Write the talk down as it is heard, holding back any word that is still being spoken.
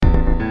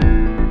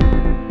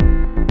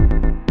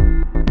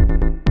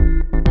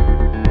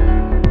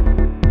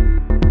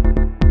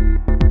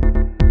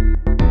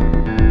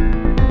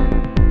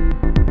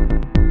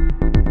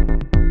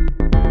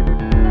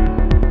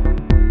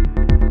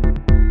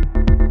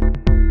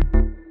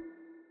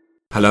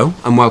Hello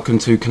and welcome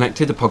to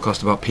Connected, a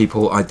podcast about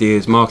people,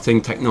 ideas, marketing,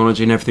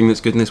 technology and everything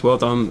that's good in this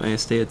world. I'm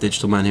ASD, a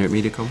digital man here at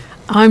Mediacom.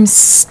 I'm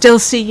still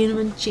C.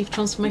 Uniman, Chief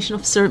Transformation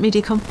Officer at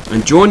Mediacom.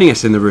 And joining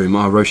us in the room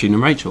are Roisin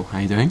and Rachel. How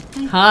are you doing?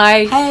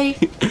 Hi. Hey.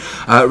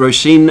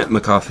 Roisin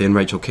McCarthy and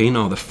Rachel Keane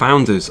are the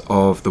founders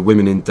of the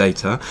Women in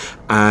Data,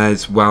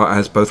 as well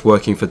as both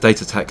working for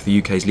Data Tech, the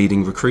UK's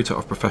leading recruiter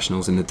of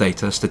professionals in the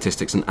data,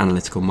 statistics and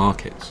analytical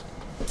markets.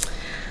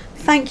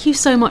 Thank you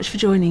so much for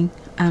joining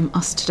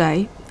us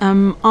today.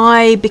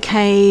 I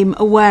became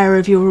aware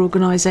of your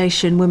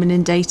organisation, Women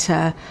in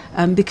Data,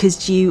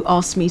 because you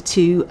asked me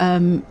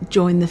to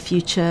join the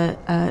Future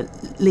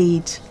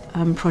Lead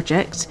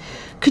project.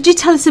 Could you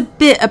tell us a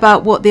bit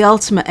about what the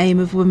ultimate aim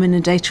of Women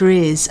in Data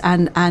is,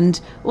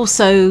 and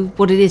also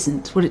what it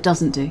isn't, what it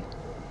doesn't do?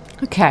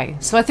 Okay,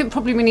 so I think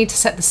probably we need to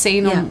set the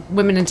scene on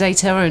Women in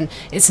Data and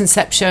its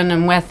inception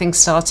and where things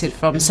started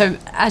from. So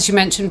as you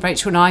mentioned,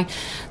 Rachel and I,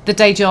 the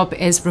day job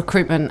is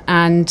recruitment,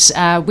 and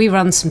we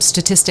run some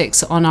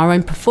statistics on our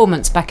own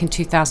performance back in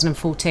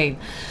 2014.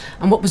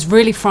 And what was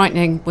really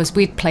frightening was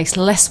we'd placed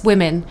less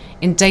women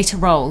in data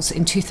roles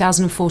in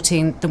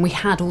 2014 than we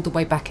had all the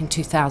way back in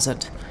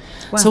 2000.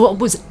 Wow. So what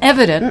was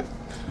evident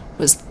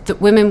was that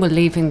women were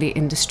leaving the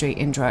industry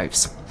in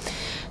droves.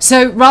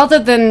 So rather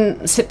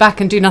than sit back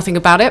and do nothing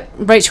about it,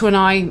 Rachel and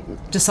I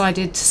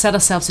decided to set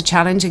ourselves a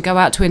challenge and go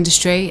out to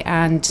industry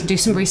and do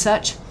some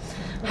research,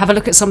 have a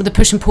look at some of the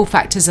push and pull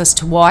factors as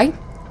to why.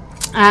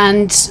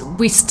 And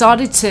we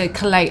started to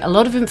collate a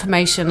lot of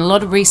information, a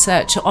lot of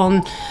research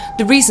on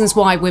the reasons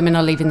why women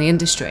are leaving the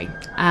industry.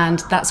 And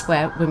that's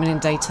where Women in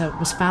Data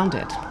was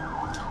founded.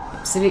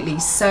 Absolutely.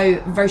 So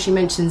Roisin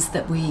mentions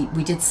that we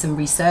did some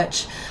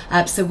research.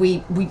 So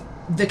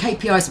the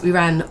KPIs that we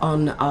ran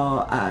on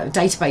our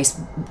database,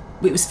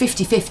 it was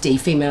 50-50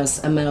 females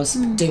and males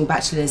doing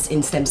bachelors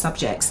in STEM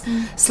subjects.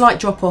 Slight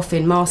drop off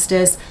in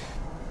masters,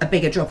 a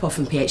bigger drop off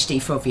in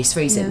PhD for obvious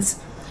reasons.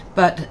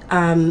 But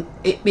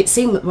it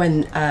seemed that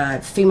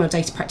when female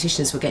data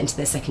practitioners were getting to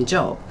their second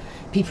job,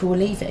 people were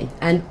leaving,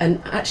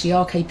 and actually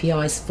our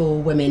KPIs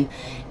for women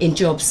in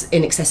jobs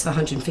in excess of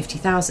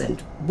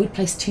 150,000, we'd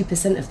placed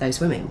 2% of those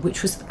women,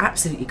 which was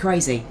absolutely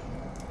crazy.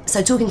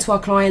 So talking to our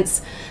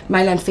clients,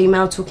 male and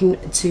female, talking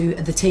to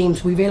the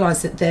teams, we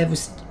realised that there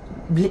was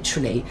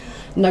literally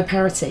no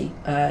parity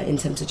in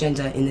terms of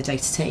gender in the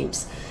data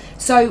teams.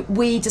 So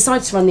we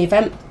decided to run the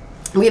event.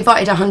 We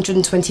invited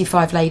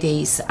 125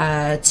 ladies to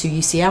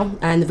UCL,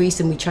 and the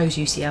reason we chose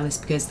UCL is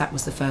because that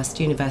was the first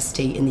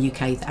university in the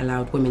UK that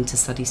allowed women to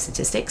study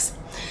statistics.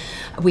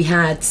 We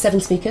had 7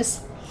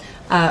 speakers.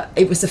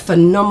 It was a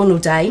phenomenal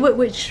day.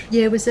 Which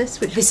year was this?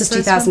 This was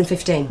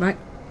 2015. Right.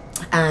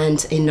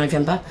 And in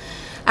November.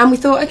 And we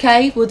thought,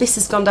 okay, well, this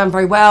has gone down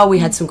very well. We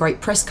had some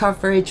great press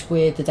coverage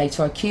with the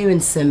Data IQ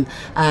and some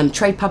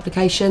trade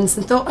publications,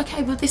 and thought,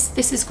 okay, well,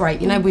 this is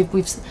great. You know,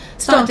 we've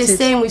started this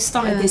thing, we've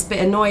started this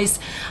bit of noise,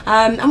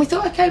 and we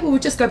thought, okay, well, we'll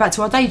just go back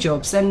to our day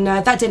jobs. And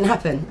that didn't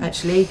happen,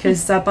 actually,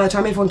 because by the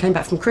time everyone came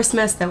back from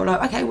Christmas, they were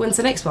like, okay, when's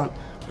the next one?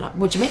 I'm like,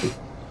 what do you mean?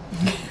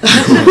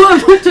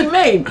 What do you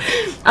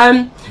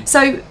mean?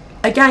 So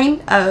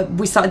again,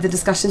 we started the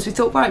discussions. We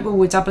thought, right, well,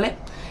 we'll double it.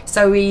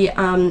 So we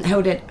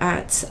held it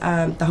at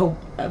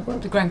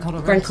the Grand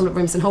Connaught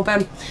Rooms in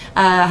Holborn.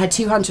 Had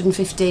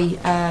 250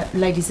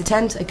 ladies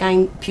attend,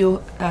 again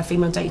pure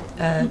female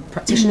data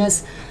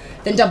practitioners.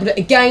 Then doubled it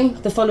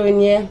again the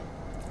following year.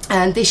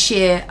 And this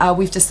year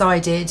we've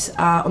decided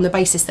on the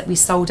basis that we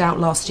sold out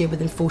last year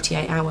within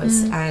 48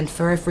 hours, and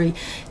for every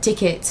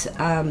ticket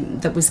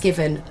that was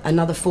given,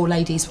 another 4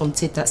 ladies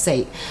wanted that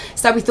seat.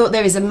 So we thought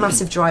there is a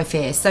massive drive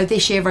here. So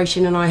this year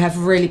Roisin and I have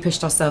really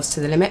pushed ourselves to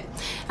the limit,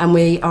 and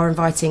we are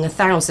inviting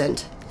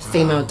 1,000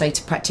 female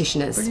data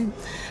practitioners.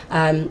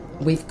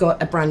 We've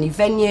got a brand new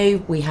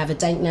venue. We have a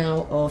date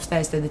now of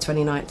Thursday the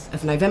 29th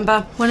of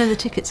November. When are the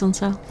tickets on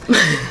sale?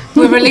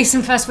 We're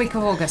releasing first week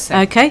of August. So.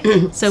 Okay,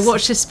 so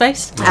watch this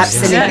space.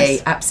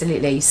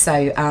 Absolutely.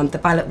 So the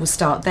ballot will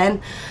start then.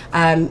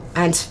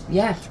 And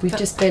yeah, we've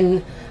just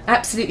been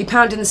absolutely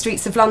pounding the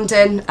streets of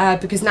London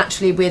because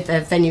naturally with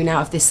a venue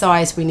now of this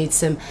size we need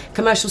some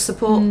commercial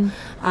support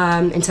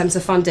in terms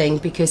of funding,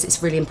 because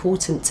it's really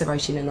important to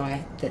Roisin and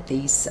I that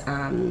these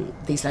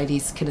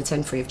ladies can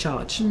attend free of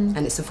charge, and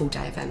it's a full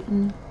day event.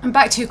 And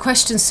back to your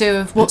question, Sue,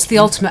 of what's the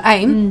ultimate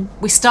aim?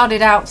 We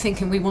started out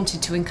thinking we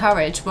wanted to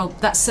encourage. Well,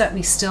 that's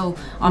certainly still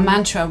our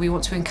mantra. We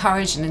want to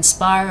encourage and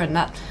inspire, and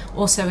that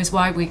also is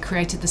why we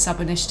created the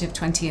sub-initiative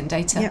 20 in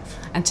Data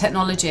and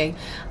Technology.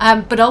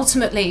 But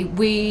ultimately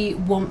we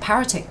want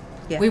parity.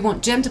 We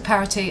want gender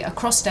parity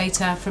across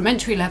data from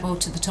entry level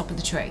to the top of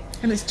the tree.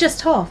 And it's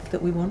just half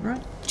that we want,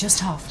 right?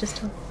 Just half.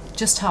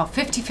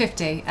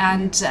 50-50.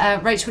 And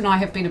Rachel and I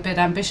have been a bit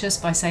ambitious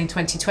by saying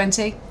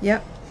 2020.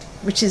 Yep.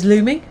 Which is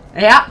looming.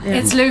 Yeah,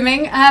 it's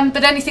looming.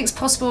 But anything's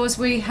possible, as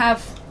we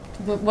have,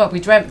 well, we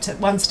dreamt at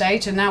one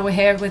stage, and now we're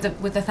here with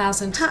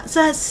 1,000.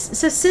 So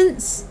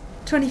since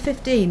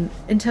 2015,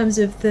 in terms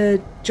of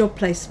the job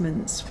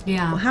placements,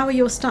 how are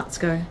your stats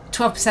going?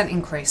 12%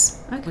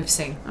 increase we've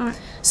seen. All right.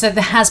 So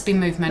there has been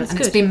movement. That's and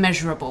good. It's been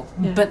measurable,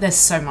 but there's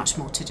so much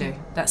more to do.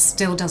 That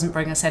still doesn't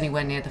bring us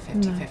anywhere near the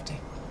 50-50.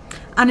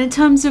 And in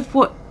terms of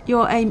what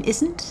your aim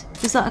isn't,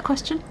 is that a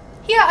question?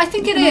 Yeah, I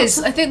think it is.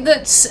 I think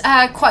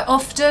that quite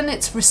often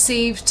it's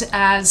received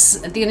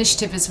as, the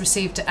initiative is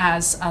received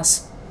as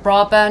us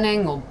bra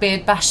burning or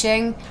beard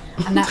bashing,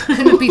 and that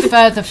couldn't be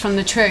further from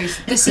the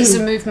truth. This is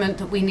a movement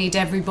that we need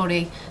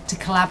everybody to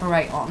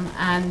collaborate on,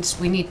 and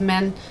we need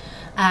men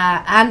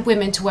and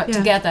women to work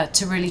together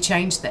to really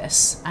change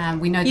this.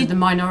 We know that the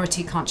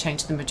minority can't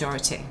change the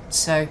majority.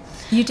 So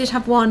you did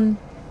have one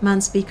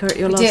man speaker at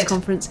your last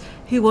conference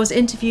who was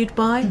interviewed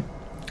by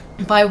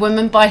a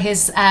woman, by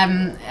his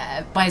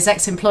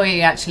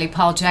ex-employee actually,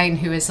 Pal Jain,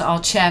 who is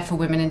our chair for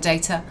Women in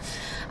Data.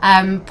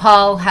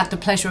 Pal had the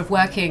pleasure of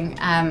working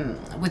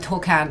with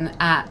Håkan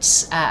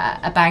at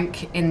a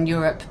bank in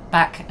Europe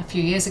back a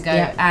few years ago,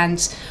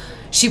 and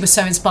she was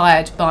so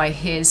inspired by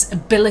his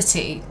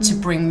ability to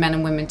bring men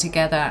and women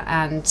together,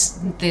 and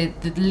the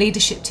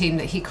leadership team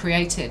that he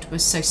created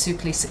was so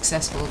superly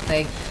successful.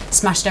 They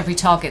smashed every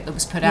target that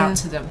was put out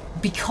to them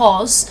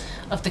because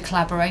of the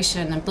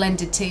collaboration, and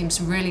blended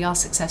teams really are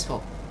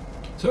successful.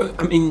 So,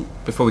 I mean,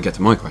 before we get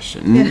to my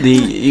question,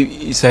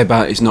 you say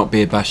about it's not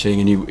beard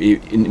bashing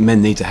and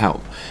men need to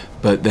help,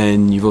 but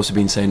then you've also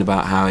been saying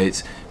about how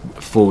it's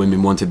 4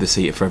 women wanted the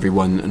seat for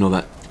everyone and all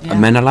that. Are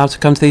men allowed to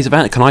come to these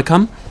events? Can I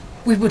come?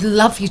 We would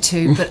love you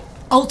to, but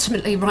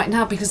ultimately right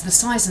now, because of the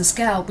size and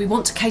scale, we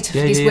want to cater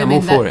for these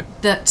women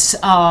that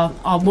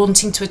are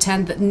wanting to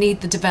attend, that need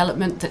the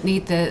development, that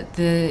need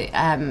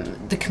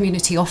the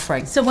community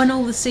offering. So when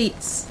all the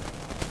seats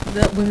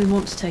that women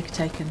want to take are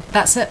taken,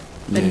 that's it.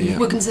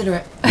 We'll consider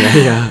it.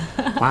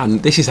 Wow,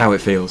 this is how it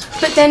feels.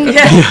 But then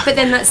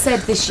that said,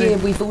 this year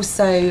we've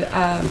also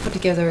put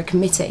together a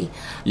committee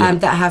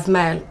that have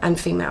male and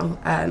female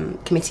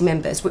committee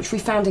members, which we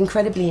found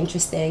incredibly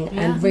interesting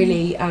and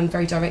really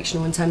very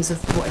directional in terms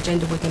of what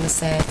agenda we're going to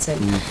set,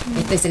 and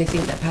if there's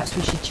anything that perhaps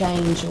we should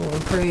change or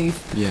improve.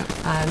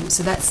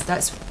 So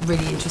that's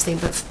really interesting.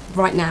 But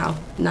right now,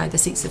 no, the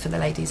seats are for the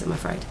ladies, I'm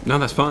afraid. No,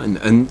 that's fine.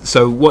 And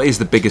so what is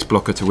the biggest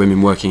blocker to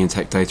women working in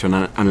tech data and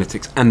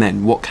analytics? And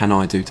then what can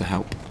I do to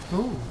help?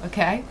 Oh,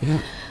 okay. Yeah.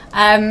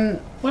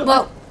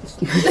 Well,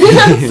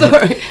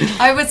 sorry.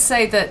 I would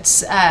say that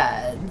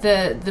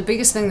the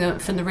biggest thing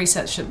that from the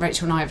research that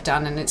Rachel and I have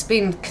done, and it's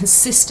been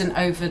consistent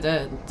over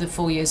the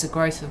 4 years of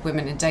growth of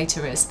Women in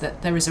Data, is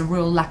that there is a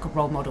real lack of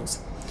role models.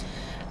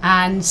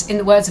 And in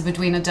the words of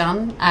Edwina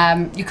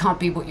Dunn, you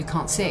can't be what you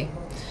can't see.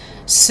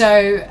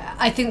 So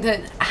I think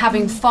that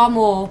having far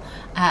more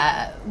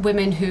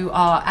women who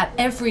are at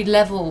every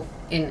level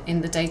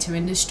in the data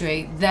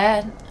industry,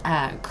 they're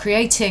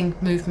creating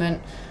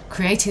movement,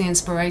 creating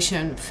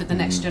inspiration for the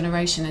next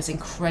generation is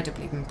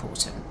incredibly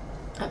important.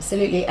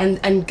 Absolutely,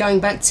 and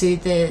going back to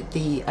the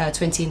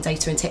 20 in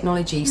Data and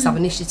Technology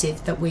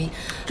sub-initiative that we do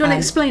you want to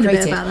explain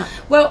created. A bit about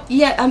that? Well,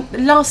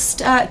 last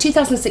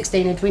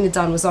 2016, Edwina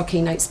Dunn was our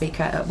keynote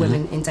speaker at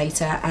Women in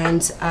Data,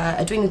 and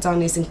Edwina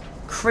Dunn is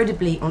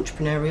incredibly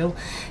entrepreneurial,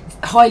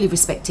 highly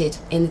respected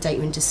in the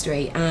data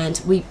industry,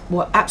 and we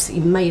were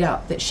absolutely made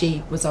up that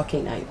she was our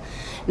keynote.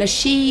 Now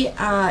she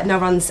now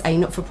runs a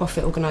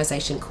not-for-profit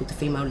organisation called the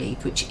Female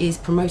Lead, which is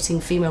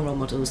promoting female role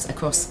models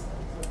across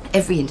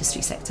every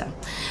industry sector,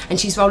 and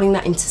she's rolling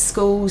that into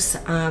schools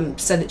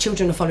so that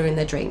children are following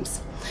their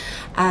dreams.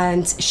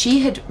 And she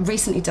had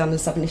recently done a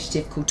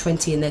sub-initiative called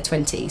 20 in their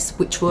 20s,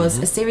 which was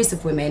a series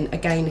of women,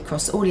 again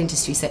across all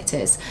industry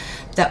sectors,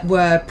 that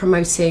were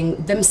promoting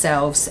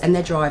themselves and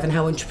their drive and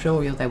how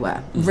entrepreneurial they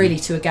were, really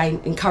to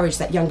again encourage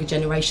that younger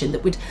generation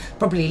that would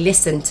probably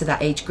listen to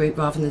that age group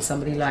rather than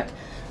somebody like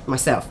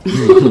myself.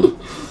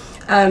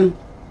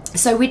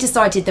 So we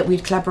decided that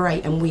we'd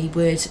collaborate and we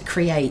would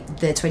create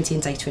the 20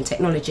 in Data and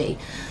Technology.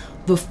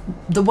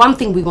 The one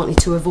thing we wanted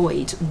to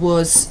avoid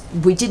was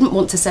we didn't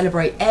want to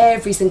celebrate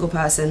every single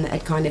person that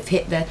had kind of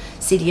hit the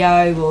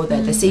CDO or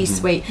the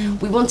C-suite.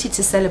 We wanted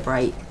to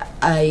celebrate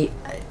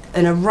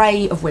an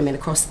array of women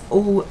across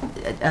all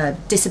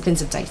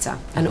disciplines of data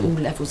and all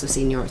levels of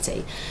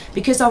seniority,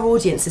 because our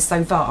audience is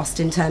so vast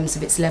in terms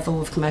of its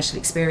level of commercial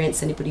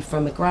experience, anybody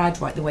from a grad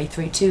right the way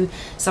through to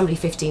somebody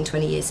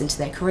 15-20 years into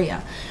their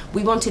career.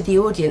 We wanted the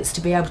audience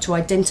to be able to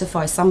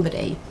identify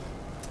somebody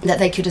that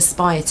they could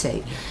aspire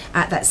to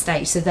at that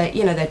stage, so that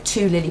they're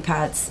 2 lily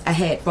pads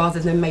ahead rather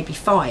than maybe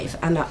 5.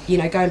 And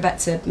going back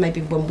to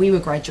maybe when we were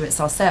graduates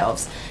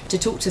ourselves, to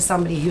talk to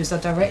somebody who was a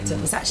director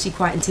was actually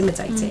quite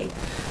intimidating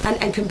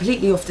and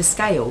completely off the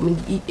scale. I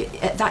mean,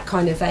 at that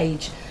kind of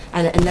age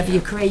and level of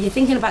your career, you're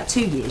thinking about 2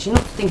 years, you're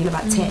not thinking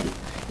about 10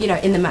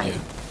 in the main.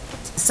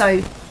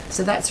 So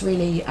that's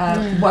really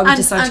why we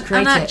decided to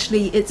create it. And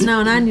actually it's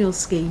now an annual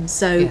scheme,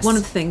 so one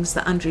of the things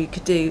that Andrew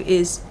could do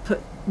is put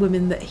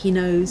women that he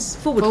knows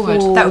forward.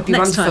 That would be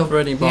next wonderful. time.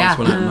 Already bars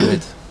one out of my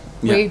head.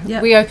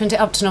 We opened it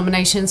up to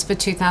nominations for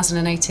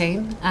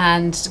 2018,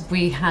 and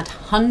we had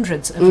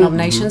hundreds of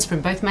nominations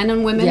from both men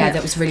and women. Yeah,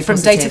 that was really from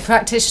positive. data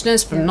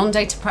practitioners, from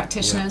non-data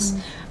practitioners,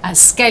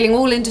 scaling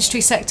all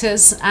industry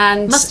sectors.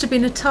 And must have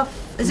been a tough.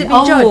 Has it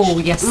been judged? Oh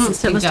yes,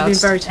 it's been must have been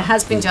judged. very It tough.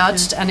 has been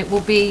judged, and it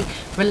will be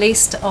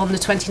released on the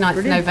 29th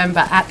of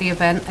November at the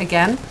event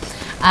again.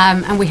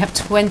 And we have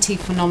 20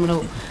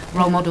 phenomenal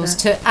role models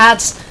to add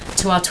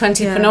to our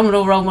 20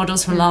 phenomenal role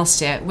models from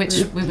last year,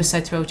 which we were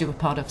so thrilled you were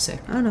part of, Sue.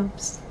 Oh no,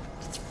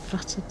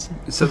 flattered.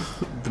 So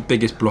the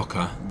biggest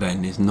blocker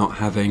then is not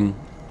having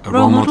a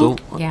role model?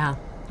 Yeah,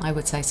 I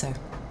would say so.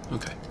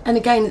 Okay. And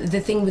again,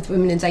 the thing with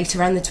Women in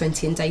Data and the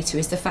 20 in Data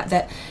is the fact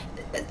that,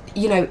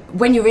 you know,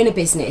 when you're in a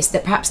business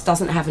that perhaps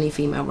doesn't have any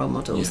female role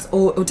models,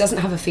 or doesn't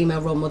have a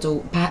female role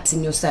model perhaps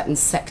in your certain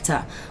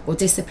sector or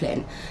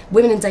discipline,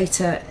 Women in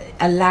Data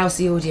allows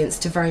the audience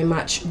to very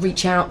much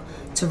reach out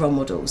to role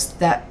models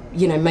that,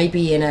 you know,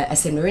 maybe in a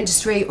similar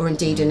industry, or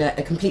indeed in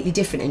a completely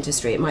different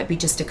industry. It might be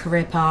just a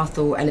career path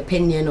or an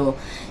opinion or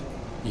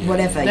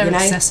whatever. They're you know,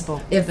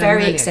 accessible. They're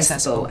very really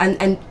accessible.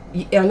 And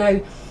I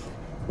know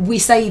we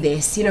say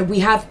this, you know, we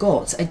have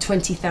got a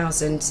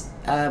 20,000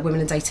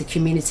 Women in Data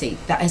community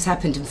that has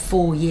happened in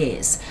 4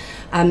 years.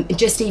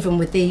 Just even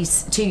with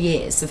these 2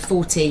 years of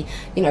 40,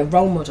 you know,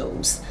 role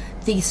models,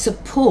 the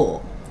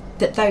support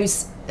that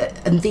those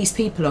and these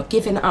people are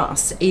giving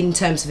us in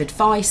terms of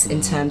advice,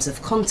 in terms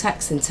of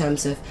contacts, in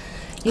terms of,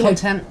 you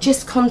Content. know,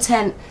 just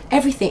content,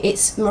 everything.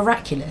 It's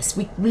miraculous.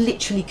 We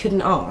literally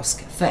couldn't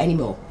ask for any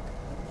more.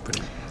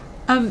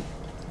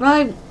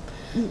 I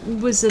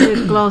was at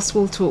a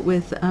Glasswall talk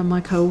with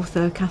my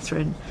co-author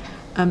Catherine,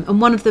 and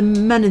one of the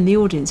men in the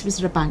audience, it was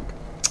at a bank,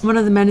 one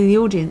of the men in the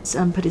audience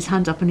put his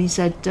hand up and he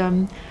said,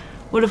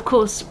 well, of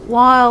course,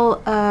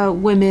 while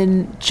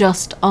women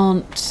just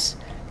aren't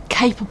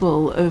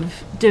capable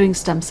of doing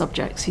STEM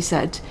subjects, he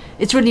said,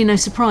 it's really no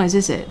surprise,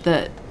 is it,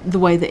 that the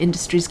way the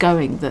industry's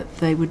going, that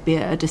they would be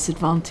at a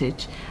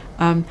disadvantage.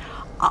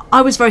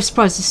 I was very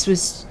surprised. This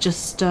was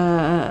just,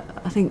 I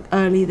think,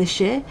 early this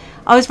year.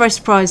 I was very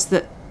surprised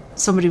that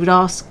somebody would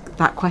ask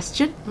that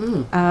question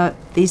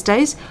these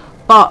days,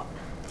 but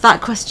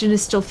that question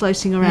is still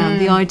floating around,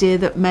 the idea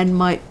that men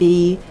might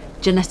be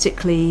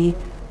genetically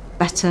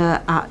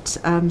better at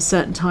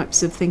certain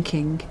types of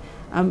thinking.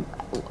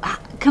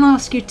 Can I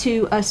ask you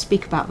to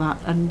speak about that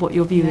and what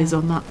your view is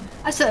on that?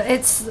 So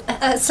it's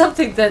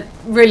something that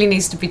really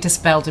needs to be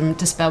dispelled, and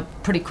dispelled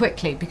pretty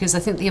quickly, because I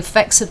think the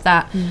effects of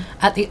that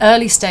at the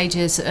early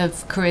stages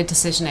of career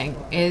decisioning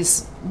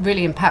is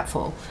really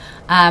impactful.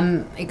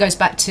 It goes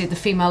back to the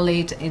female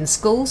lead in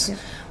schools,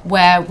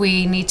 where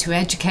we need to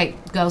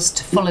educate girls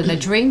to follow their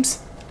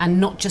dreams and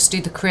not just do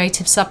the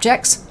creative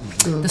subjects,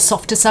 the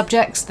softer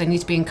subjects. They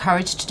need to be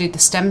encouraged to do the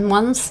STEM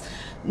ones.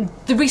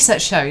 The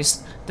research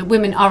shows that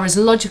women are as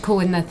logical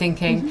in their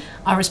thinking,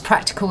 are as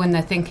practical in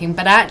their thinking,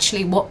 but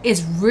actually what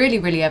is really,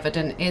 really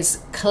evident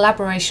is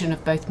collaboration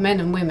of both men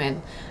and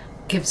women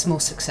gives more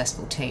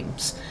successful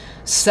teams.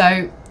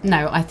 So,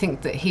 no, I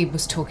think that he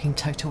was talking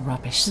total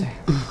rubbish. So.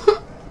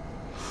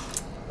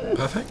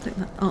 Perfect. I think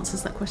that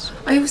answers that question.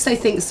 I also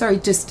think, sorry,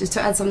 just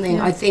to add something,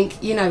 I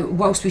think, you know,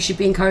 whilst we should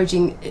be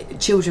encouraging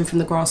children from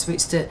the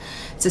grassroots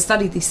to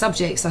study these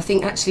subjects, I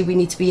think actually we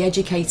need to be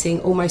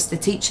educating almost the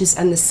teachers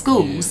and the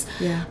schools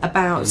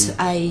about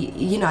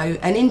you know,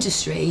 an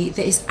industry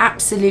that is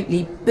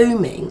absolutely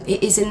booming.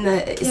 It is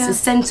the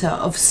centre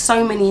of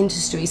so many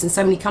industries and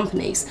so many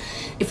companies.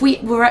 If we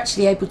were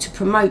actually able to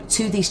promote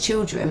to these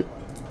children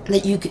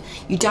that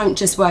you don't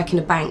just work in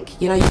a bank,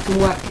 you know, you can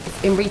work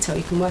in retail,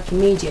 you can work in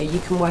media, you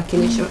can work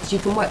in insurance, you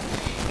can work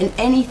in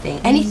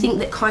anything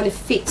that kind of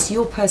fits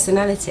your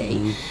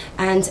personality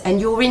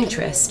and your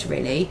interest,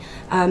 really.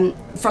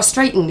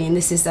 Frustratingly, and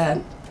this is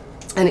an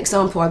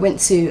example, I went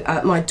to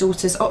my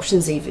daughter's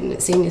options evening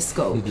at senior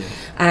school,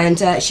 and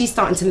she's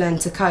starting to learn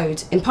to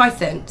code in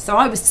Python, so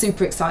I was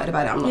super excited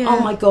about it. I'm like, oh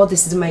my god,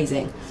 this is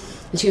amazing.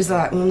 And she was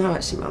like, well, no,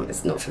 actually, Mum,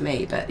 it's not for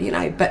me, but, you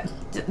know,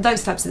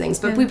 those types of things.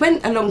 But we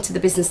went along to the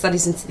business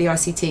studies and to the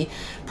ICT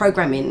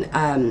programming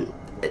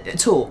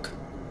talk,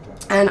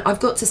 and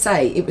I've got to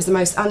say, it was the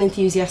most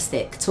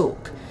unenthusiastic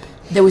talk.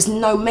 There was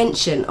no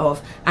mention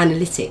of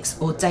analytics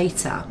or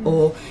data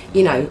or,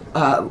 you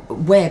know,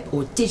 web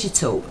or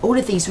digital, all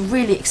of these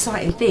really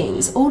exciting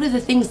things, all of the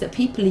things that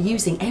people are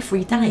using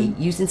every day,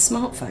 using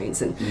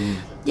smartphones, and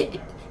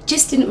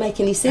just didn't make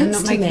any sense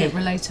and to me. not making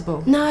it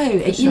relatable. No,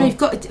 you know, you've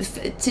got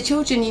to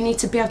children. You need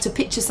to be able to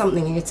picture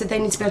something, and they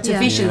need to be able to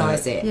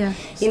visualise it. Yeah.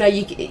 You know,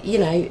 you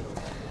know.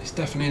 It's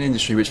definitely an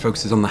industry which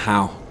focuses on the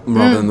how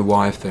rather than the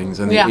why of things,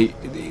 and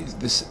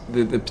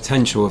the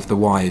potential of the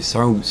why is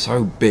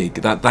so big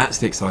that's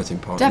the exciting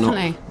part.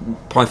 Definitely.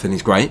 Python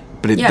is great,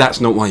 but that's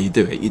not why you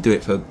do it. You do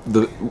it for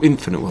the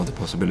infinite world of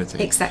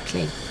possibility.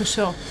 Exactly. For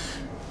sure.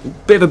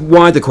 Bit of a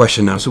wider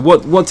question now. So,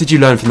 what did you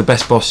learn from the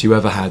best boss you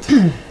ever had?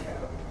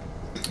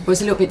 It was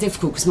a little bit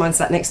difficult because mine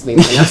sat next to me.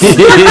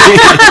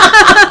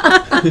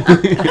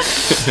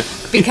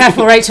 Be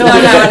careful, Rachel. No.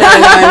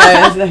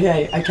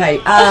 Okay.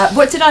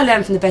 What did I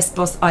learn from the best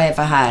boss I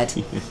ever had?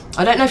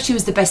 I don't know if she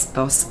was the best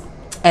boss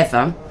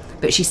ever,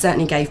 but she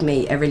certainly gave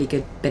me a really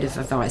good bit of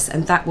advice,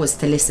 and that was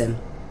to listen.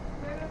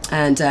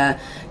 And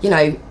you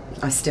know,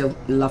 I still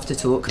love to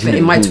talk, but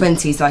in my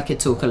 20s I could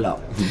talk a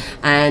lot.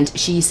 And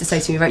she used to say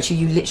to me, Rachel,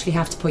 you literally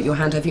have to put your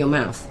hand over your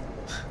mouth,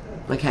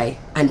 okay,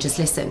 and just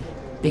listen,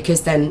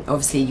 because then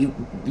obviously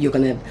you're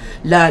going to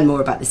learn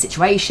more about the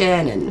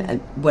situation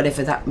and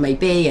whatever that may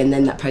be, and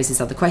then that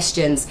poses other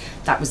questions.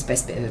 That was the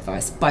best bit of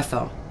advice by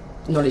far.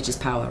 Knowledge is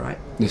power, right?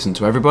 Listen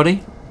to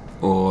everybody,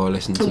 or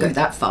listen to... Don't go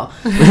that far.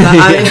 But,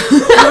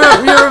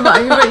 I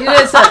mean,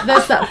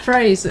 there's that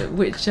phrase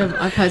which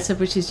I've heard said,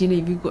 which is,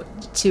 you've got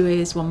 2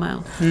 ears, 1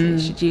 mouth. You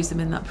should use them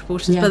in that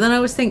proportion. Yeah. But then I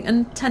always think,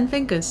 and 10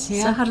 fingers.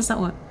 So how does that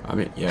work? I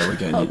mean, yeah, we're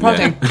getting...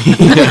 Prodding.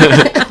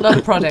 Yeah. A lot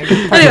of prodding.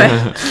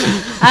 Anyway.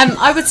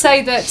 I would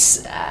say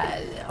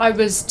that I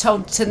was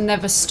told to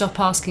never stop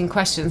asking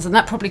questions, and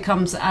that probably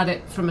comes at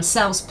it from a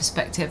sales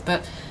perspective.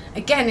 But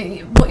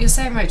again, what you're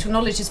saying, Rachel,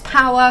 knowledge is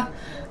power,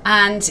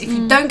 and if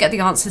you don't get the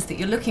answers that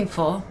you're looking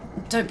for,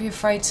 don't be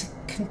afraid to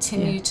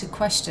continue to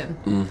question.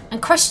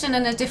 And question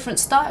in a different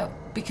style,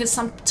 because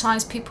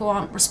sometimes people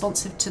aren't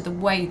responsive to the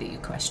way that you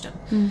question.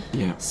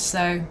 Yeah.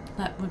 So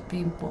that would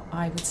be what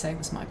I would say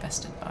was my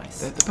best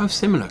advice. They're both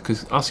similar,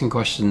 because asking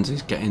questions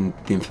is getting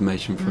the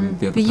information from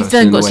the other person. But you've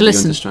then in the got way to that you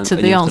listen understand, to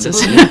and the you have to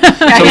answers.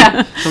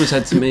 listen. Someone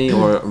said to me,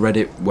 or read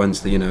it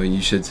once, that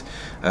you should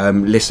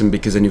listen,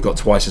 because then you've got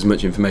twice as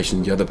much information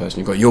as the other person.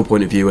 You've got your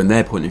point of view and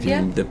their point of view,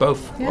 and they're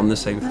both on the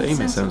same theme,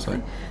 it sounds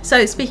like.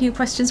 So, speaking of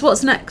questions,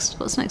 what's next?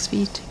 What's next for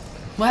you two?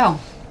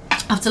 Well,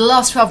 after the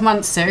last 12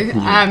 months, Sue,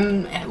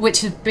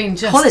 which have been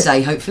just...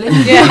 holiday, hopefully.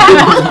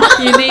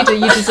 You need it,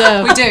 you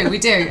deserve. We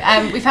do.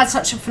 We've had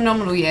such a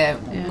phenomenal year.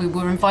 We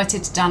were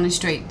invited to Downing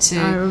Street to...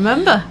 I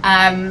remember.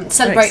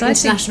 Celebrate exciting.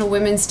 International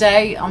Women's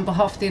Day on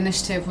behalf of the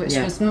initiative, which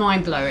was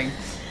mind-blowing.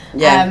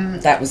 Yeah,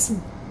 that was...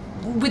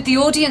 With the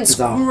audience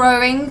bizarre.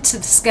 growing to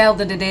the scale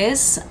that it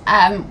is,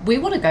 we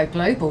want to go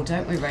global,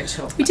 don't we,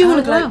 Rachel? We do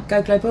want to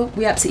go global.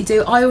 We absolutely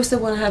do. I also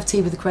want to have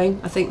tea with the Queen.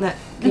 I think that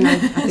I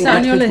think that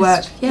on your could work.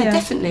 list? Yeah, Yeah.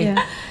 definitely.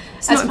 Yeah.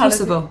 It's not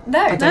impossible. No,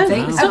 I don't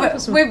think. It's Oh, not but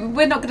possible.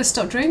 we're not going to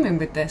stop dreaming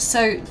with this.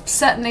 So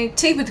certainly,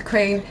 tea with the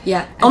Queen.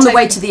 Yeah, And on the take-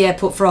 way to the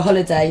airport for a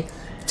holiday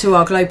to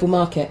our global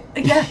market.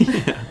 Yeah,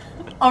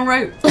 en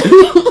route.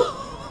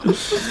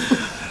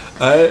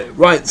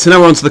 Right, so now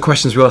we're on to the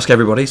questions we ask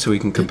everybody, so we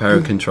can compare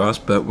and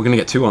contrast, but we're going to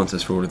get 2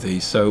 answers for all of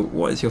these. So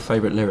what is your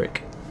favourite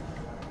lyric?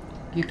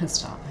 You can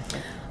start. I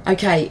think.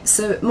 Okay,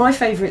 so my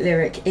favourite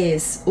lyric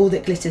is "All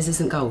that glitters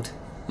isn't gold."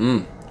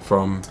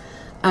 From...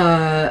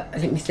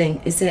 Let me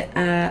think. Is it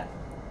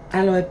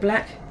Alloy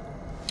Black?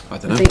 I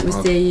don't know. I think it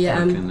was the,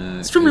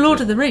 It's from Lord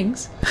of the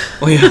Rings.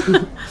 Oh,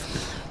 yeah.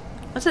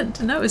 I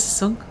don't know, it was a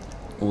song.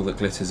 All that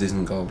glitters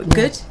isn't gold.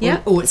 Good,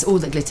 yeah. Or it's "All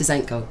that glitters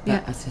ain't gold." Yeah.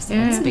 That's just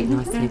Yeah. I speak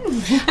nicely.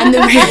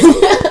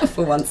 And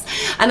for once.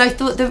 And I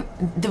thought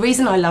the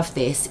reason I love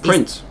this is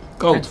Prince.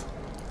 Gold.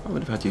 I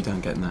would have had you down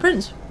getting that.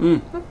 Prince.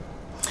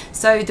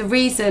 So the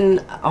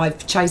reason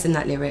I've chosen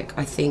that lyric,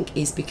 I think,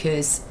 is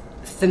because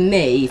for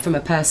me, from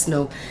a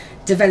personal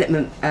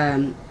development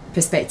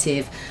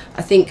perspective,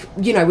 I think,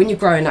 when you're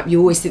growing up, you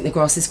always think the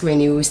grass is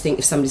green. You always think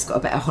if somebody's got a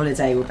better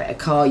holiday or a better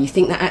car, you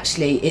think that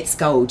actually it's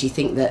gold. You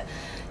think that,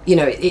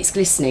 it's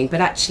glistening,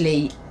 but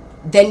actually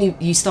then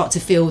you start to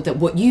feel that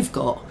what you've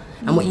got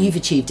and what you've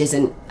achieved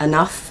isn't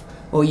enough,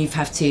 or you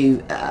have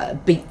to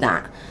beat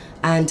that.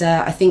 And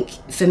I think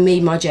for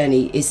me, my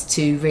journey is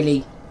to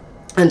really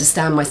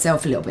understand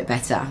myself a little bit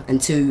better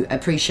and to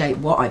appreciate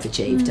what I've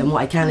achieved and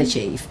what I can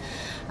achieve,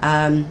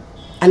 and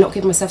not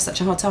give myself such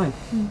a hard time.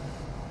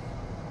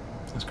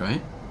 That's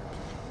great.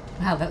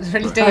 Wow, that was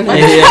really deep. Yeah. I'm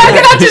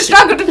going to have to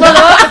struggle to follow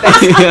up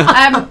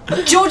with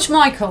this. George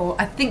Michael,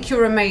 I Think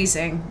You're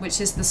Amazing, which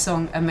is the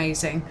song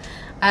Amazing,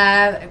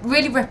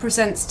 really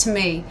represents to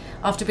me,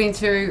 after being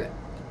through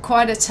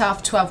quite a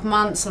tough 12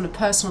 months on a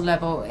personal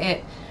level,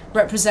 it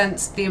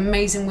represents the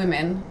amazing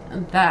women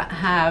that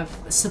have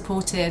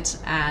supported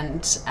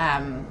and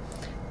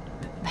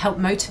helped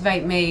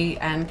motivate me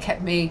and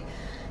kept me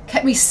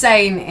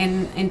sane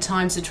in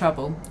times of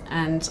trouble,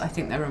 and I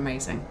think they're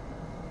amazing.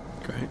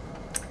 Great.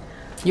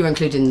 You're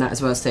included in that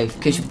as well, Steve,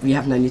 because you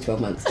have known you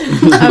 12 months.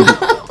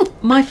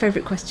 My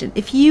favourite question: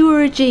 if you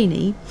were a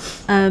genie,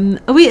 do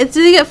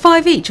they get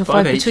 5 each or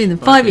 5 each. between them?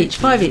 5 each.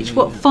 5 each.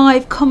 What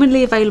 5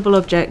 commonly available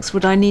objects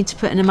would I need to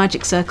put in a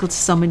magic circle to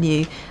summon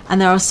you?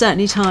 And there are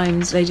certainly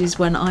times, ladies,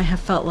 when I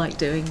have felt like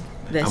doing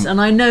this, and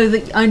I know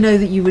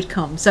that you would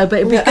come. So,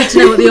 but it'd be good to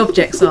know what the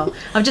objects are.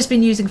 I've just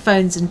been using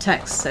phones and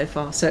texts so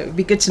far, so it'd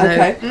be good to know.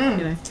 Okay. Do you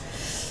want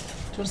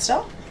to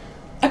start?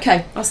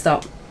 Okay, I'll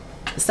start.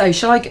 So,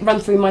 shall I run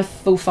through my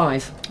full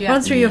 5? Yeah.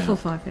 Run through your full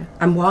 5, yeah.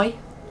 And why?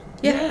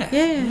 Yeah.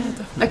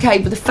 Okay,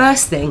 but the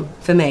first thing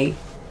for me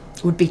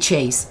would be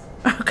cheese.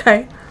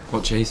 Okay.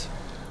 What cheese?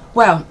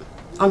 Well,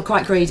 I'm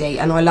quite greedy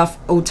and I love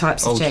all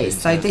types of Old cheese.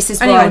 cheese, So yeah. this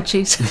is Any why old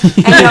cheese.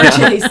 any old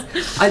cheese.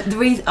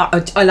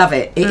 I love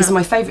it. It is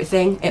my favourite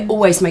thing. It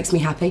always makes me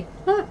happy.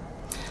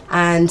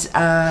 And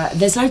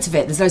there's loads of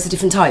it. There's loads of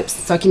different types,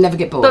 so I can never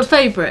get bored. But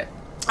favourite.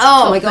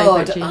 Oh my Top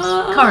favourite god! cheese.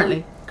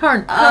 Oh.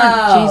 Current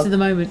cheese of the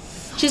moment.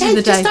 Cheers of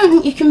the just day. don't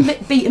think you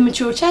can beat a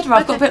mature cheddar.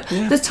 I've got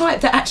Yeah. the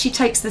type that actually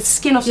takes the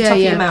skin off the Yeah, top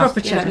yeah, of your mouth. proper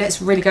You know, cheddar.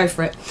 let's really go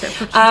for it.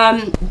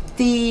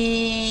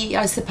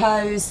 I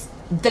suppose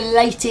the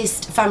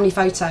latest family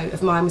photo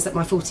of mine was at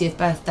my 40th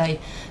birthday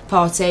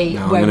party.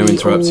 No, I'm where going to we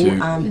interrupt all,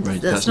 you. That's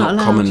That's not not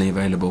allowed. commonly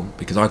available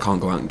because I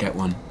can't go out and get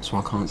one, so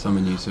I can't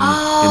summon you. So you're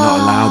not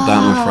allowed that,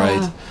 I'm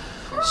afraid.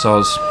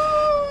 Soz.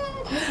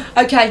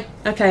 Okay.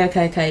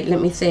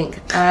 Let me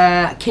think.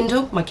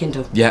 Kindle, my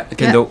Kindle. Yeah,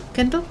 Kindle. Yeah,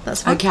 Kindle,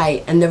 that's fine.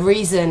 Okay, and the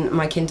reason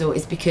my Kindle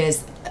is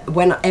because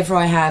whenever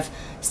I have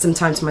some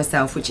time to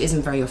myself, which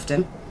isn't very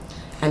often,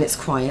 and it's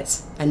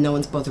quiet and no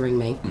one's bothering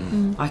me,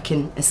 I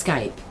can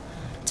escape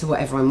to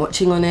whatever I'm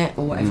watching on it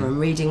or whatever I'm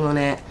reading on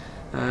it,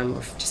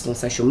 or just on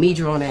social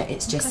media on it.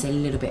 It's just a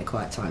little bit of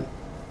quiet time.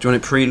 Do you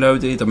want it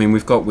preloaded? I mean,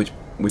 we've got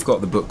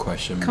the book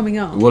question Coming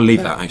up, We'll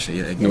leave but- that actually.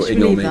 Yeah, Yeah, ignore, should we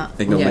ignore leave me. that?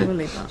 Ignore Yeah. me. We'll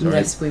leave that. Sorry.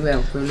 Yes, we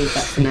will. We'll leave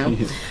that for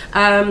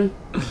now.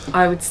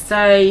 I would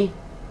say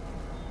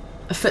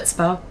a foot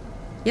spa.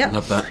 Yep.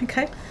 Love that.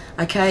 Okay.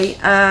 Okay,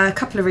 a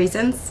couple of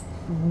reasons.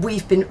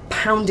 We've been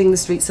pounding the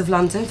streets of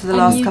London for the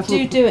last you couple.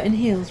 do it in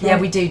heels, right? Yeah,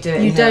 we do it. You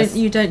in don't. heels.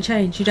 You don't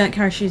change. You don't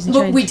carry shoes and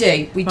Well, change. we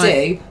do. We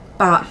Right. do.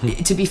 But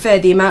to be fair,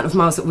 the amount of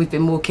miles that we've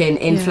been walking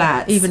in Yeah,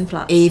 flats, even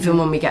flats, even yeah.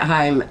 when we get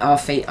home, our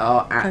feet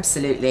are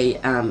absolutely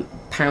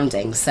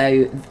pounding.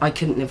 So I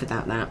couldn't live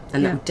without that,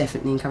 and Yeah. that would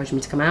definitely encourage me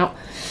to come out.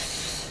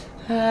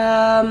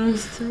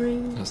 3.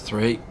 That's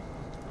 3.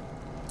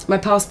 My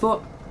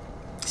passport.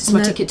 It's my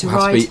No. ticket to It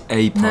has ride. to be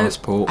a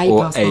passport A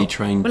or passport. a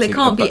train. Well, it ticket,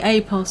 can't be but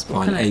a passport,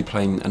 fine, can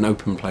it? an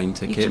open plane You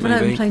ticket, can have an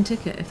open maybe. plane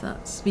ticket if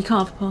that's. You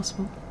can't have a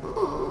passport.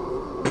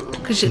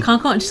 Because you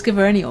can't just give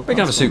her any old We can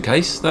have a passport.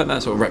 suitcase. That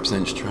sort of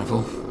represents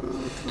travel.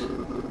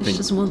 She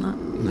doesn't want that.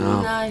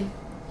 No,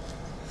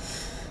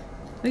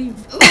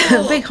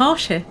 No, Big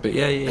harsh here. but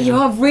yeah. you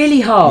are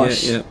really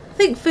harsh. Yeah. I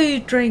think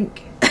food,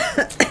 drink.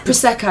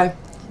 Prosecco.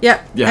 Yeah,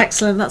 Yeah.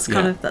 excellent. That's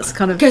kind Yeah. of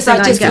thing Because I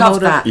can just get love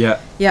hold of. that. Yeah.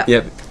 Yeah.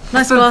 Yeah.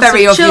 Nice For glass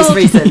very of obvious chilled,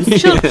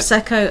 reasons. chilled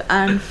prosecco,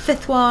 and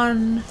fifth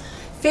one.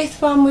 Fifth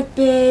one would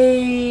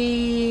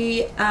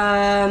be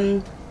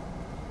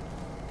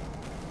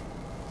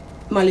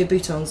my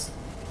Louboutins.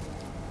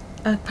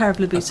 A pair of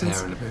A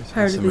Louboutins.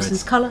 pair of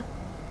Louboutins. Colour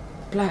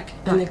Black.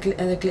 And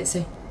they're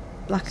glitzy.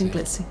 black and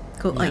glitzy.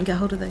 Cool. I Yeah. can get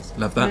hold of those.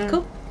 Love that.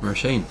 Cool.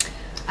 Roisin.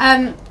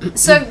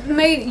 So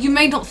you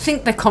may not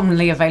think they're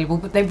commonly available,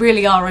 but they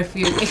really are if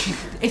you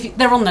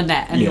they're on the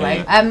net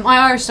anyway. Yeah. My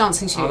Irish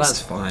dancing shoes. Oh,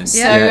 that's fine.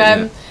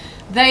 So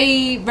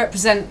they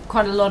represent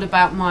quite a lot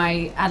about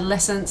my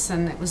adolescence,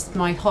 and it was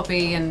my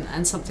hobby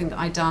and something that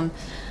I'd done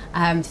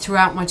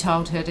throughout my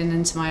childhood and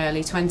into my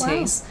early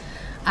 20s.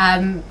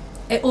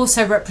 It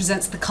also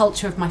represents the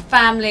culture of my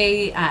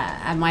family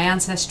and my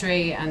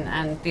ancestry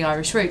and the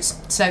Irish roots.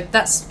 So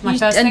that's my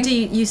first And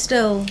thing. do you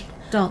still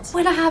dance?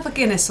 When I have a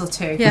Guinness or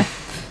two. Yeah.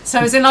 So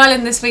I was in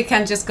Ireland this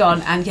weekend, just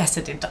gone, and yes,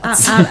 I did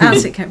dance. Out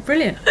it came.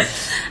 Brilliant.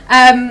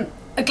 A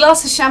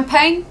glass of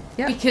champagne,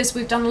 Yeah. because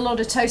we've done a lot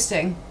of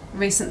toasting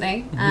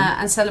recently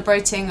and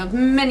celebrating of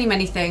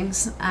many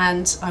things,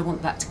 and I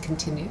want that to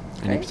continue.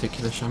 Any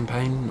particular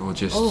champagne or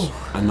just Oh.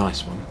 a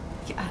nice one?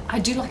 Yeah, I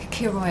do like a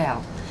Kir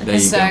Royale. There you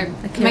So go.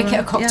 make it a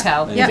Royale,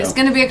 cocktail. yeah. If it's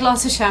going to be a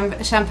glass of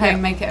champagne,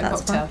 Yeah, make it a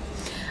that's cocktail.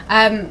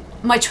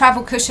 My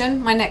travel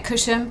cushion, my neck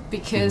cushion,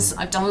 because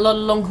I've done a lot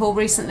of long haul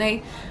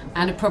recently,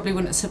 and I probably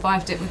wouldn't have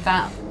survived it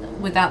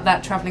without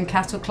that travelling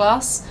cattle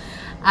class.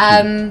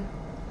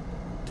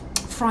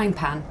 Frying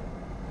pan.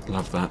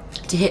 Love that.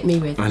 To hit me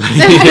with.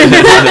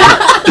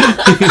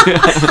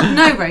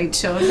 No,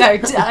 Rachel. No,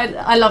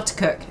 I love to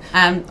cook.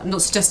 I'm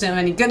not suggesting I'm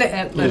any good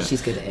at it, but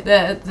She's good at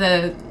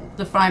it.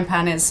 the frying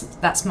pan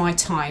that's my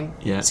time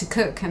Yeah. to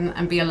cook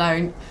and be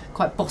alone.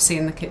 Quite bossy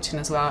in the kitchen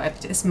as well.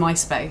 It's my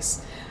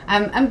space.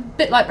 And a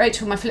bit like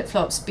Rachel, my flip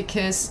flops,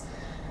 because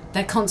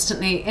they're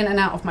constantly in and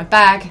out of my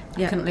bag.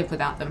 I Yeah. couldn't live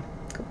without them.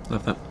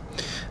 Love that.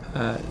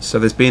 So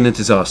there's been a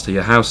disaster.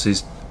 Your house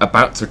is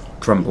about to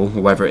crumble,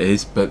 or whatever it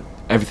is, but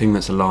everything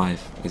that's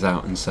alive is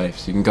out and safe.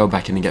 So you can go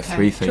back in and get Okay.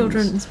 3 things.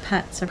 Children's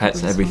pets. Pets,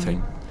 everybody's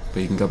everything.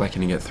 But you can go back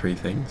in and get 3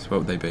 things. What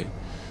would they be?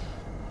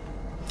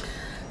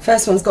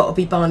 First one's got to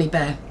be Barney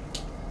Bear.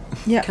 fine.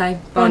 Yeah. Okay.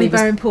 Barney was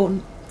very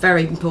important.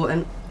 very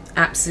important.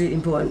 Absolutely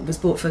important. Was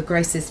bought for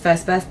Grace's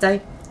first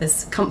birthday.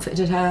 Has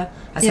comforted her.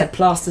 Has Yeah. had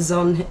plasters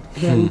on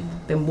him.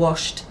 Been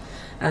washed.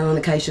 And on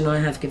occasion, I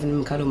have given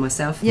him a cuddle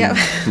myself. Yeah.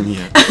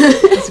 Yeah.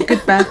 It's a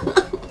good bear.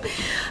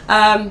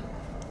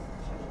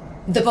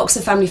 The box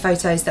of family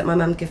photos that my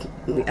mum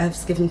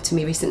has given to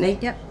me recently.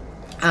 Yep.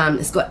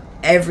 It's got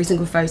every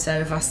single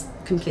photo of us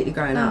completely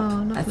growing Oh, up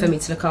lovely. for me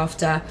to look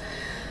after.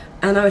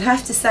 And I would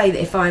have to say that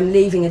if I'm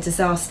leaving a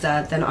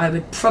disaster, then I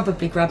would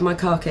probably grab my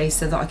car keys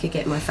so that I could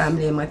get my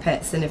family and my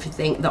pets and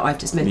everything that I've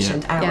just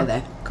mentioned out Yeah. of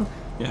there. Cool.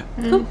 Yeah.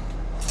 Cool.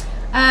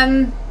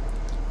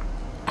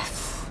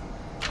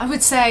 I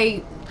would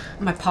say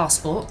my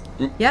passport.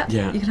 Yeah.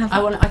 Yeah. You can have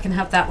that. I can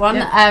have that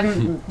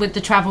one with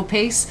the travel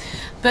piece.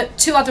 But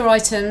 2 other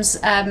items.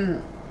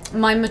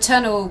 My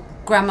maternal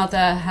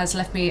grandmother has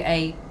left me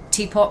a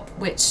teapot,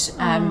 which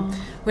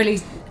really,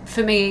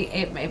 for me,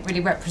 it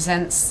really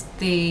represents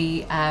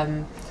the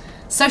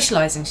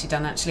socialising she'd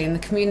done actually in the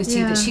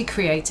community that she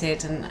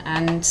created,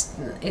 and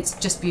it's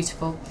just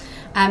beautiful.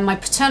 And my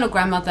paternal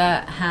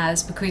grandmother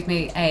has bequeathed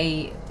me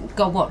a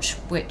gold watch,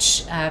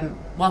 which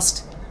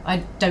whilst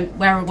I don't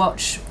wear a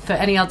watch for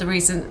any other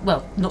reason,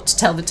 well, not to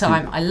tell the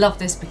time, I love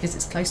this because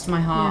it's close to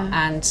my heart,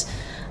 and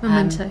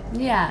memento.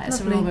 It's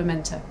a real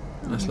memento.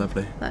 That's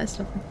lovely. That is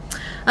lovely.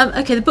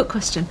 Okay, the book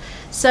question.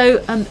 So,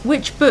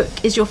 which book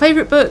is your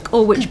favourite book,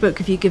 or which book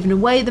have you given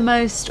away the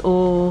most,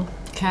 or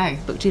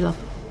book do you love?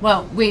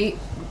 Well, we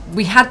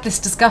had this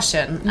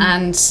discussion,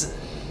 and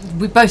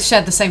we both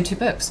shared the same two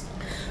books.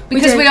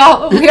 Because we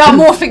are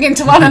morphing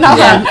into one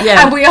another,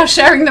 and we are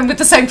sharing them with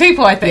the same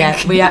people, I think.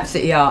 Yeah, we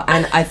absolutely are.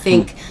 And I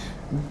think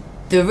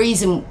the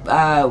reason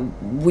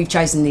we've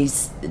chosen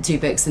these two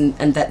books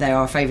and that they're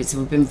our favourites,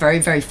 we've been very,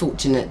 very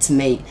fortunate to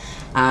meet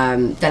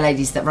the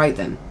ladies that wrote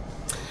them.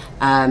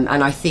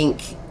 And I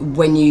think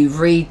when you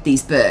read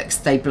these books,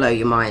 they blow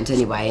your mind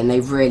anyway, and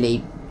they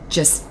really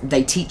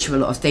they teach you a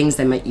lot of things,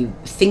 they make you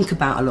think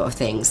about a lot of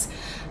things.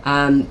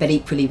 But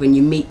equally, when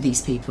you meet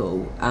these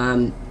people,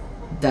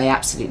 they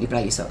absolutely blow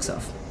your socks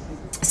off.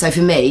 So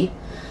for me,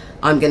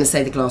 I'm going to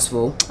say The Glass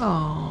Wall.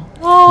 Oh.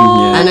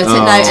 And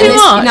I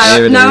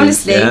said no,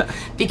 honestly,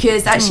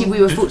 because actually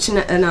we were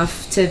fortunate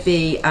enough to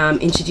be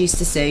introduced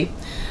to Sue,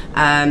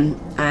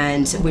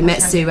 and we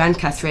met Sue and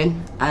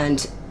Catherine,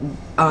 and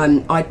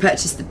I'd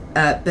purchased the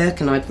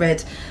book, and I'd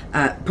read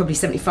probably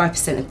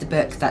 75% of the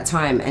book that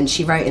time, and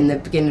she wrote in the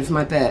beginning of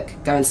my book,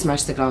 "Go and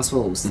smash the glass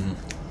walls."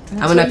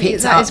 And when I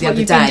picked it up the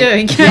other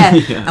day,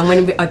 and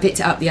when I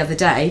picked it up the other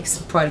day,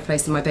 because I pride a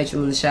place in my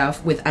bedroom on the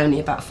shelf with only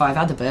about 5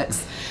 other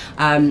books,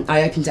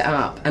 I opened it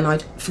up and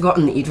I'd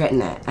forgotten that you'd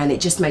written it, and it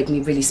just made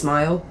me really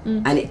smile.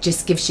 And it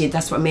just gives you,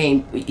 that's what I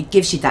mean, it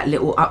gives you that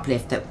little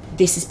uplift that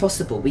this is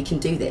possible, we can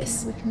do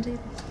this. We can do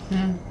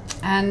this.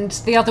 And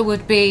the other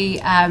would be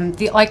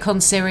the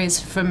Icon series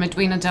from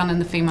Edwina Dunn and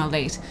the female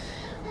lead,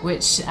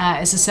 which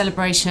is a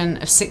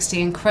celebration of 60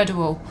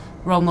 incredible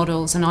role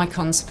models and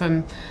icons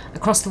from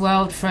across the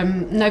world,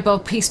 from Nobel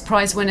Peace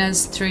Prize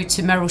winners through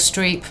to Meryl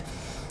Streep,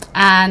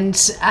 and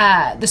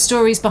the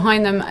stories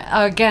behind them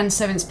are again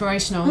so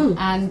inspirational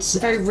and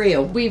very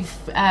real. We've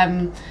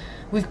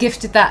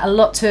gifted that a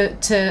lot to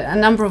a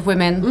number of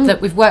women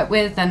that we've worked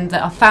with and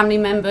that are family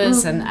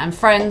members and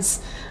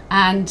friends,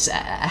 and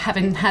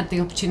having had the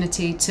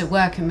opportunity to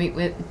work and meet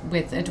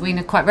with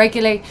Edwina quite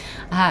regularly,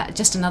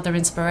 just another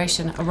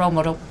inspiration, a role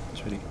model.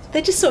 Really good.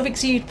 They just sort of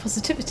exude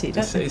positivity,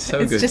 don't they? It's so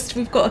it's good. just,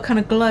 we've got a kind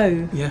of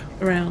glow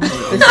around this.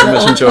 I'm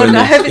much enjoying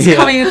I hope it's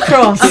coming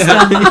across.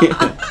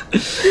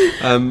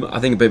 I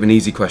think a bit of an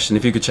easy question.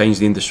 If you could change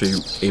the industry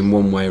in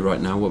one way right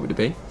now, what would it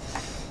be?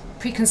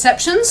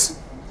 Preconceptions.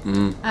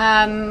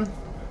 I'd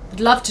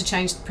love to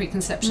change the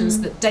preconceptions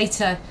that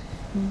data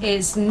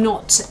is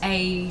not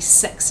a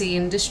sexy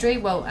industry.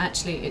 Well,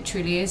 actually, it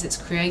truly is. It's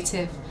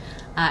creative.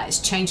 It's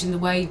changing the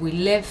way we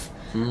live,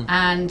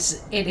 and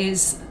it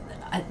is,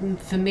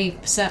 for me,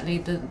 certainly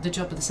the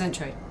job of the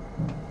century.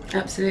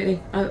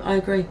 Absolutely, I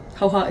agree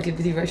wholeheartedly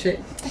with you,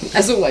 Roisin,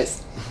 as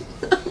always.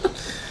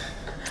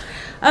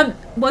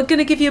 We're going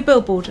to give you a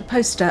billboard, a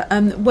poster.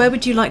 Where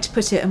would you like to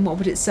put it, and what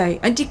would it say?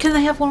 And can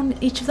they have one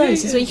each of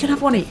those? So you can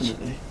have one each.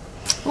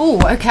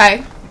 Oh,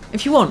 okay.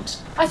 If you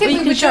want. I think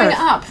we could join it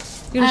up.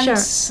 You're going to share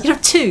it? You can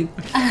have two.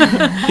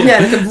 Like a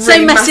really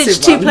same message,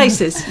 two one.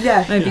 places.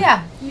 Maybe.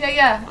 Yeah.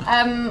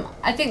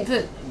 I think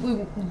that we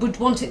would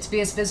want it to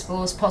be as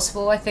visible as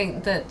possible. I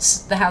think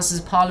that the Houses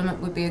of Parliament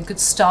would be a good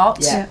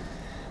start to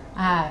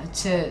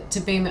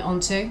beam it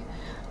onto.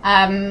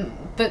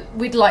 But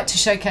we'd like to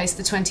showcase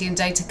the 20 in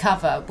Data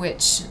cover,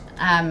 which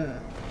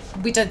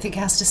we don't think it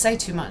has to say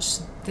too much.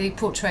 The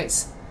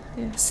portraits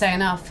say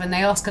enough, and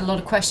they ask a lot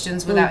of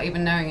questions without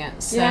even knowing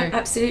it. So. Yeah,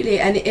 absolutely,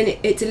 and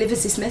it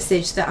delivers this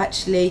message that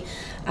actually,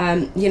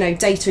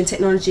 data and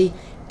technology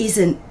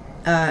isn't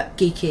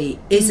geeky,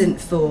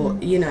 isn't for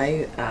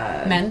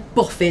men,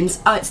 boffins.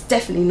 It's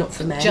definitely not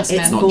for men. Just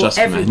it's men. for just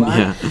everyone.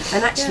 Men,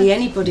 And actually,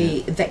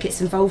 anybody that gets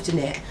involved in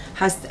it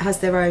has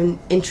their own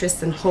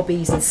interests and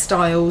hobbies and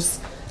styles.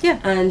 Yeah,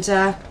 and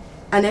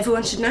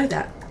everyone should know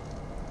that.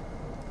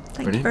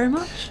 Thank you very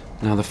much.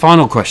 Now, the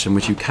final question,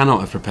 which you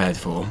cannot have prepared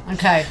for,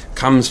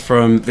 comes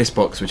from this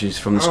box, which is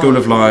from the School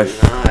of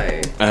Life,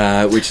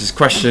 which is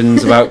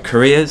questions about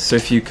careers. So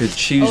if you could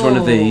choose one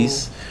of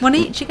these. One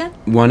each again?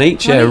 One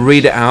each, One each.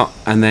 Read it out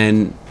and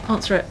then...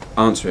 Answer it.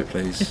 Answer it,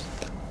 please. If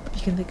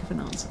you can think of an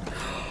answer.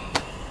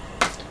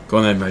 Go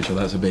on then, Rachel,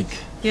 that's a big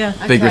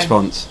Okay.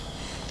 response.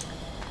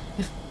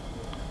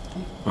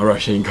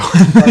 Roisin, go on.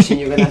 Roisin,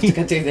 you're going to have to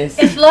go do this.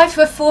 If life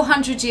were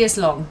 400 years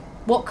long,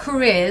 what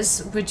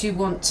careers would you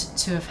want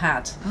to have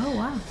had? Oh,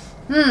 wow.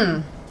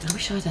 I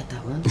wish I'd had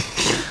that one.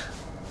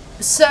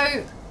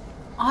 So,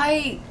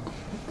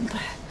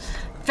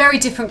 very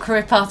different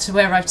career path to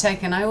where I've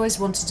taken. I always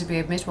wanted to be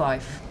a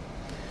midwife.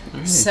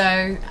 Really?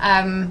 So,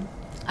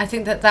 I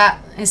think that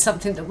is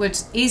something that would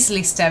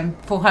easily stem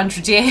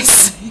 400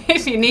 years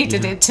if you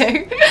needed it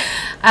to.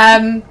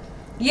 I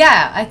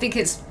think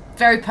it's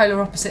very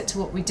polar opposite to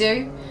what we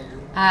do.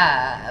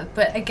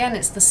 But again,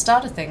 it's the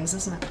start of things,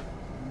 isn't it?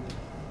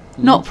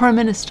 not Prime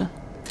Minister.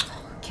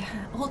 Yeah,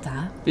 all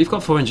that. You've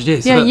got 400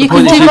 years. Yeah, so you the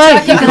can point do is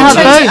both. You can have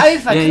change both. it over,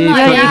 Yeah, couldn't you I?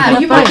 can- Yeah.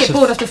 You might get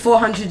bored after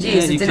 400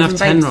 years you of can have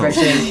delivering 10 babies, rolls.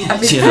 Roisin. I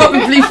mean, Yeah.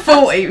 probably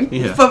 40.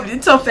 Yeah. Probably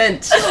the top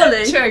end,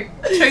 surely.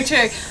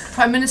 True.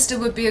 Prime Minister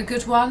would be a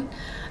good one.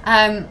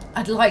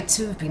 I'd like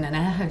to have been an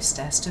air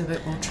hostess, do a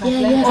bit more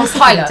travelling. yeah, or a that's a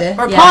good pilot. idea.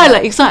 Or a Yeah.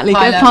 Pilot, exactly. Go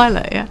Pilot.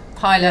 pilot, yeah.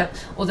 pilot,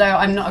 although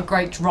I'm not a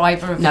great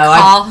driver of No, a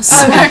car. So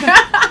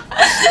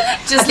I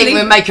just think leave-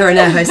 we'll make her an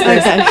air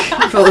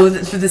hostess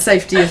for the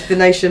safety of the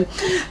nation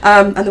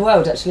and the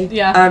world, actually.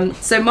 Yeah.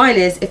 So mine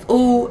is, if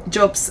all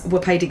jobs were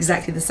paid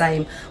exactly the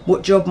same,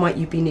 what job might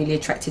you be newly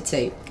attracted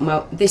to?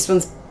 Well, this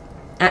one's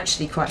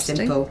actually quite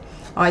simple.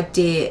 I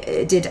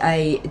did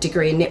a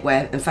degree in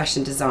knitwear and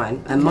fashion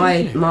design, and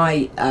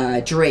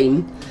my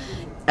dream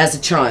as a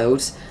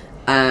child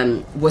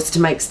was to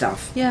make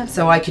stuff. Yeah.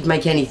 So I could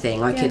make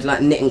anything. I could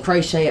like knit and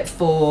crochet at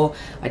 4.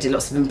 I did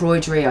lots of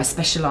embroidery. I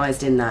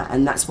specialised in that,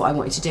 and that's what I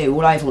wanted to do.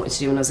 All I ever wanted to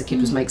do when I was a kid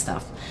was make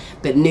stuff,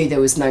 but knew there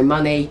was no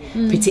money,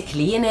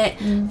 particularly in it.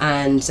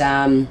 And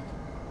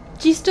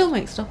Do you still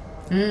make stuff?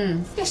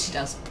 Yes, she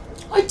does.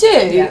 I do.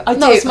 Yeah. I do.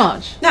 Not as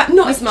much. No,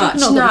 not as much.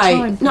 not got the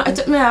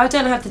time. No, I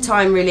don't have the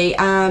time really.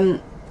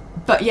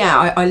 But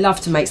yeah, I love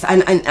to make stuff,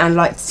 and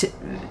like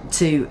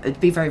to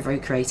be very, very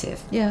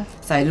creative. Yeah.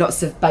 So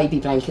lots of baby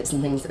blankets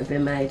and things that have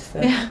been made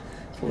for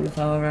all of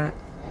our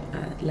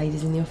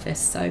ladies in the office.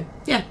 So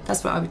yeah,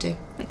 that's what I would do.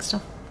 Make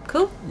stuff.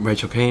 Cool.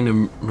 Rachel Keane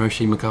and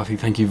Roisin McCarthy,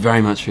 thank you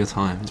very much for your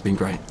time. It's been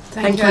great.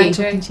 Thank Thank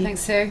you, you. Andrew.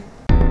 Thanks, Sue.